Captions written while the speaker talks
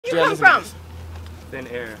you come from? Thin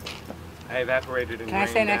air. I evaporated and Can I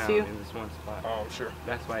stay next to you? in this one spot. Oh, sure.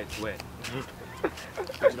 That's why it's wet. You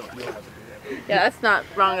don't have to do that. Yeah, that's not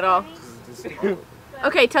wrong at all.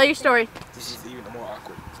 Okay, tell your story. This is even more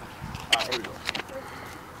awkward. Alright, here we go.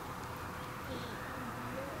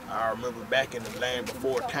 I remember back in the land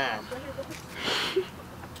before time.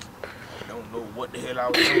 I don't know what the hell I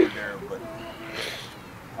was doing there, but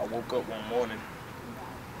I woke up one morning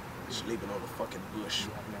sleeping on the fucking bush.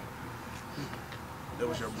 There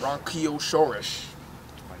was a Bronchiosaurus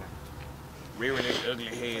rearing his ugly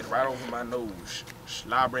head right over my nose,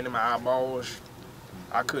 slobbering in my eyeballs.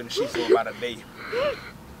 I couldn't see for about a day.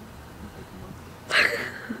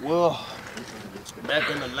 Well, back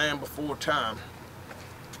in the land before time,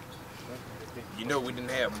 you know we didn't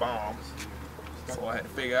have bombs, so I had to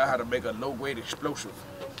figure out how to make a low-grade explosive.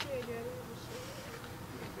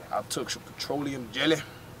 I took some petroleum jelly,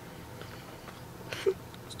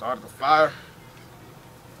 started a fire,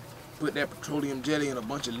 put that petroleum jelly in a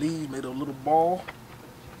bunch of leaves, made a little ball,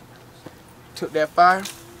 took that fire,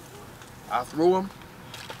 I threw him,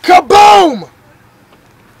 kaboom!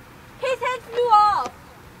 His head flew off.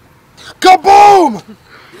 Kaboom!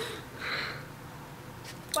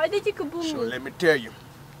 Why did you kaboom? So let me tell you.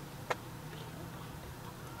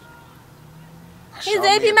 He's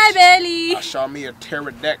aping my belly. I saw me a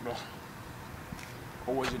pterodactyl.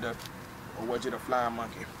 Or was it a flying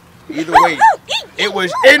monkey? Either way, it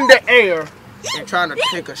was in the air and trying to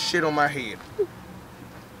take a shit on my head.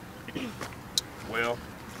 Well,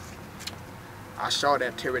 I saw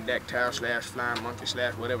that pterodactyl slash flying monkey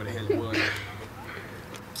slash whatever the hell it was.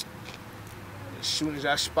 As soon as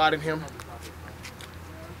I spotted him,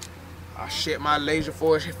 I set my laser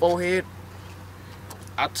for his forehead.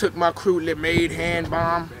 I took my crudely made hand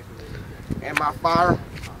bomb and my fire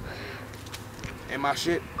and my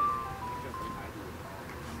shit.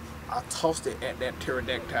 I tossed it at that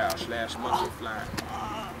pterodactyl slash monkey flying.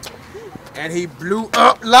 And he blew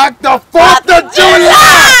up like the 4th of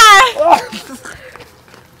July!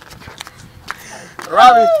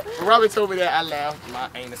 Robbie told me that, I laughed my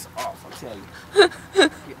anus off, I'll tell you.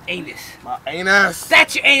 Your anus. My anus.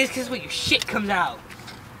 That's your anus because when your shit comes out.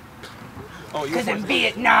 Oh, Because in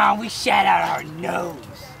Vietnam, we shat out our nose.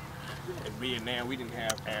 In Vietnam, we didn't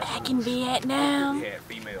have ass. Back in Vietnam. We had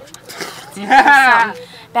females.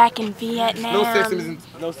 Back in Vietnam. No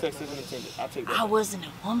sexism intended. I'll take that. I wasn't a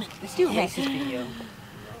woman. Let's do a racist video.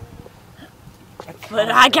 But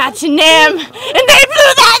I got your name, and they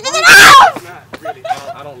blew that off! Not really.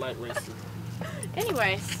 I don't like racism.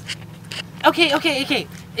 Anyways. Okay. If you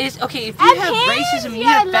And have his, racism, you yeah,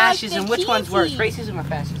 have like fascism, the which one's worse? kitty. Racism or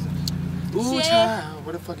fascism? Ooh, Shit. child.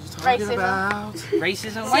 What the fuck are you talking Racism. about?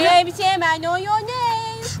 Racism? Why not? Sam, I know your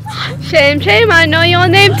name. Shame, I know your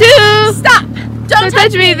name too. Stop! Don't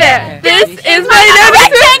touch me there. This is my a number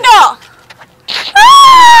rectangle!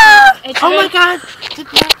 Oh my god, the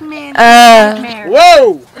black man.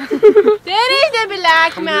 Whoa! There is the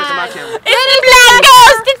black Come here to my man. camera. It's the black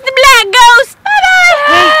ghost! It's the black ghost!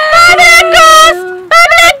 My black ghost! My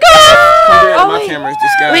black ghost! Come here to my wait. camera. It's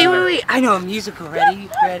this guy. Wait. I know a musical. Ready?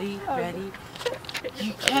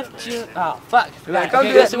 You kept your... Oh, fuck. Like, come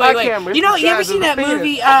here to my camera. You know, you ever Size seen of that a penis.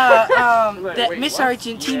 movie, that Wait, Miss what?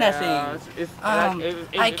 Argentina thing?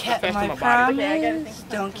 I kept my promise.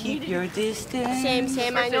 Don't keep your distance.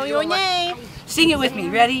 Sam, I know your name. Sing it with me.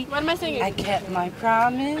 Ready? What am I singing? I kept my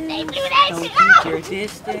promise. Don't keep your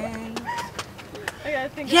distance.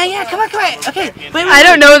 Yeah, come on. Okay, wait. I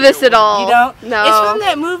don't know this at all. You don't? No. It's from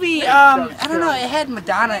that movie, I don't know, it had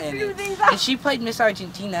Madonna in it. And she played Miss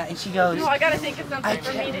Argentina, and she goes, I gotta think of I something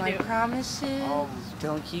for me kept to my do. promises,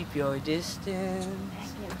 don't keep your distance.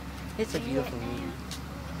 It's a beautiful movie.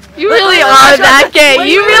 You really are that gay.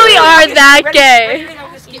 You really are that gay.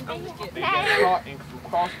 Caught in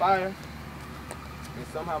crossfire. And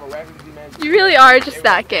somehow miraculously managed. You really are just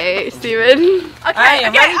that gay, Steven. Okay,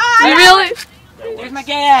 You really, There's my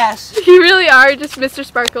gay ass. you really are just Mr.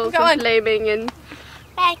 Sparkles Go on. and flaming and.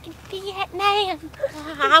 Back in Vietnam,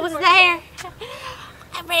 I was there.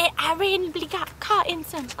 I randomly got caught in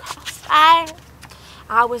some crossfire.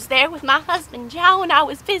 I was there with my husband Joe, and I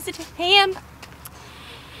was visiting him,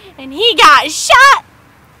 and he got shot.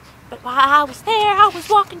 But while I was there, I was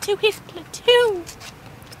walking to his platoon.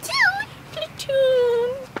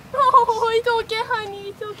 Platoon. Oh, it's okay, honey.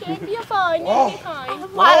 It's okay. Be fine. Be fine.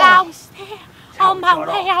 While I was there, on my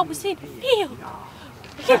way, I was in a field.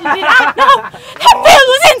 Little did I know, that field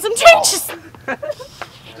was in some trenches.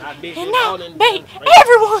 And I beat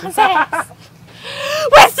everyone's ass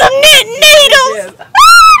with some knitting needles.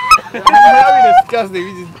 Very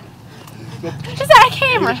disgusting. Is that a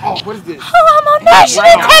camera? Oh, what is this? Oh, I'm on national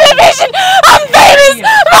television. I'm famous.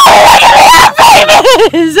 Mommy, look at me. I'm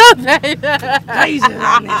famous. I'm famous. Blazing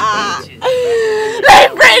on this bitch.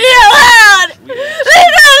 Leave Brittany alone.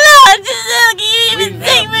 Leave her alone. Just look, you even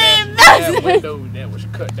think That window that was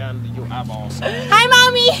cut down to your eyeballs. Hi,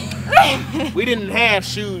 Mommy. We didn't have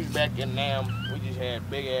shoes back in Nam. We just had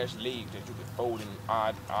big ass leaves that you could fold in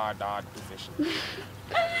odd position.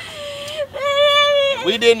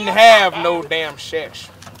 We didn't have no damn sex.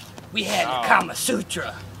 We had the Kama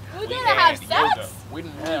Sutra We We didn't had have yoga. sex. We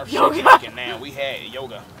didn't have sex back in Nam. We had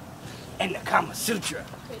yoga. and the Kama Sutra.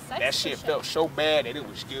 That shit felt so bad that it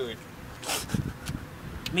was good.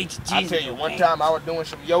 Meet your I Jesus. tell you, one time I was doing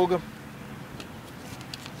some yoga,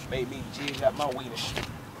 made me jizz out my weenus.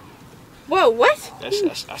 Whoa, what?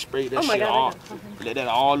 I sprayed that Oh my shit God, all, let that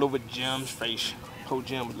all over Jim's face. Poor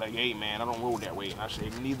Jim was like, hey man, I don't roll that way. And I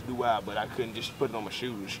said, neither do I, but I couldn't just put it on my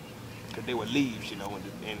shoes. Because they were leaves, you know,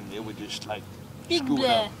 and it would just like Big screw it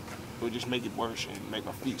bleh. up. It would just make it worse and make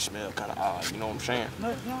my feet smell kind of odd, you know what I'm saying?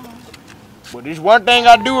 But there's one thing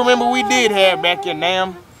I do remember we did have back in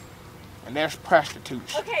Nam, and that's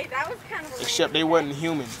prostitutes. Okay, that was kind of Except they wasn't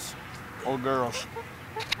humans or girls.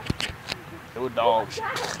 They were dogs.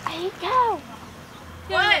 There you go.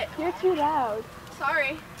 What? You're too loud.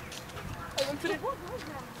 Sorry.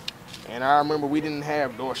 And I remember we didn't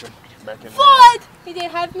have Dorsha back in Nam. What? You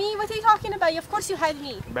didn't have me? What are you talking about? Of course you had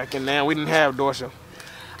me. Back in Nam, we didn't have Dorsha.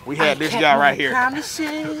 We had this guy right here.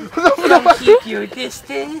 Promises. Don't keep your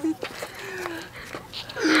distance.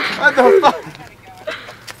 What the fuck?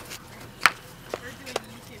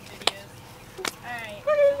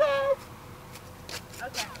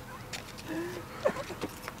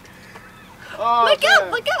 Oh, Look man.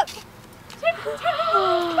 up, look up.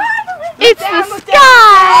 It's the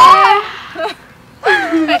sky!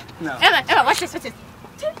 No. Emma, watch this, watch this.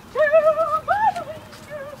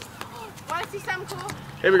 Want to see something cool?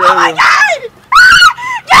 Here we go. Oh my God!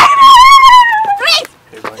 Freeze!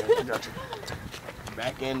 Here we go. Here, I got you.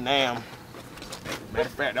 Back in Nam. Matter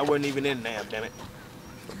of fact, I wasn't even in Nam, damn it.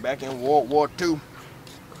 But back in World War II,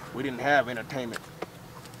 we didn't have entertainment.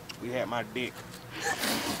 We had my dick.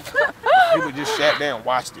 People just sat there and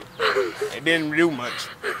watched it. It didn't do much.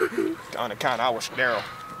 On account I was sterile.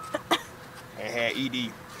 And had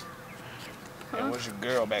ED. And was a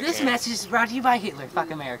girl back This then. message is brought to you by Hitler.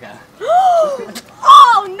 Fuck America.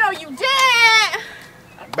 Oh, no, you didn't!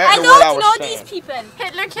 Back I to know what I to was know saying. these people.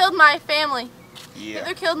 Hitler killed my family. Yeah.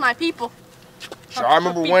 Hitler killed my people. So I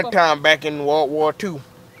remember one time back in World War II,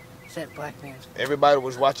 Is that black man's? everybody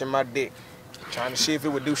was watching my dick, trying to see if it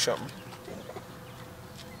would do something.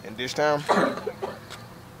 And this time,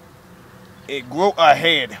 it grew a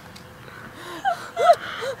head.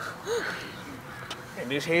 And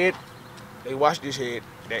this head, they watched this head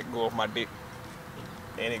that grew off my dick,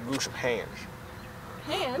 and it grew some hands.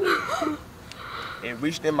 Hand? It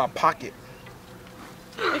reached in my pocket,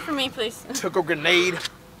 Wait for me, please. took a grenade,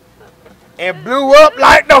 and blew up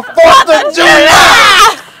like the 4th of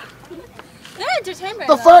July! Yeah, entertainment.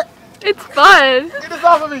 The fuck? It's fun. Get this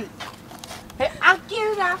off of me! Hey, I'll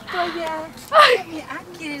get it off for ya.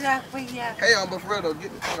 I'll get it off for ya. Hey, but for real though,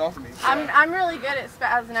 get this thing off of me. I'm really good at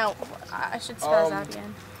spazzing out. I should spazz out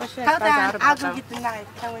again. What should I Hold spazz out on, I'll about go though? get the knife.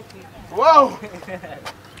 Come with me. Whoa!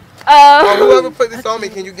 Oh, whoever put this on me,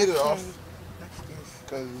 can you get it off?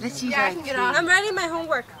 Because Let's use Yeah, I our can get tea. off. I'm writing my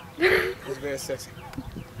homework. it's very sexy.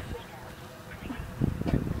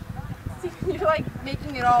 You're like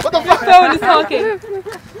making it all. What the fuck? Phone is talking.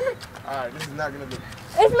 Alright, this is not gonna be.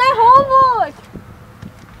 It's my homework.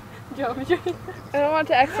 Geometry. I don't want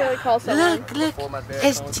to accidentally call someone. Look, look. Before my dad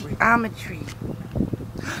It's told me. geometry.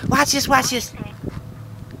 Watch this, watch this.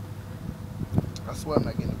 I swear I'm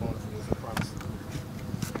not getting a bonus for this, I promise.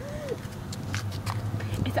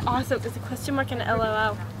 It's awesome. There's a question mark and an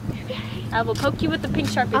LOL. I will poke you with the pink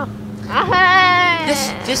Sharpie.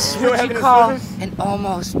 This is You don't what have you any call scissors? an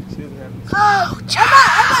almost. She doesn't have any- Oh,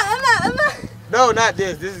 Emma. No, not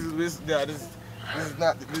this. This is not. This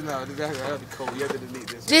that'll be cold. You have to delete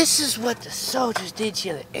this. This is what the soldiers did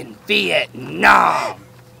here in Vietnam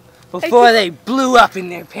before they blew up in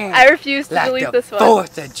their pants. I refuse to like delete the this one.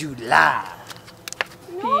 4th of July.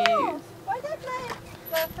 No. Why did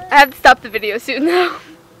my I have to stop the video soon though.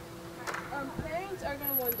 parents are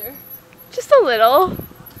gonna wonder. Just a little.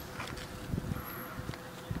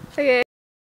 Okay.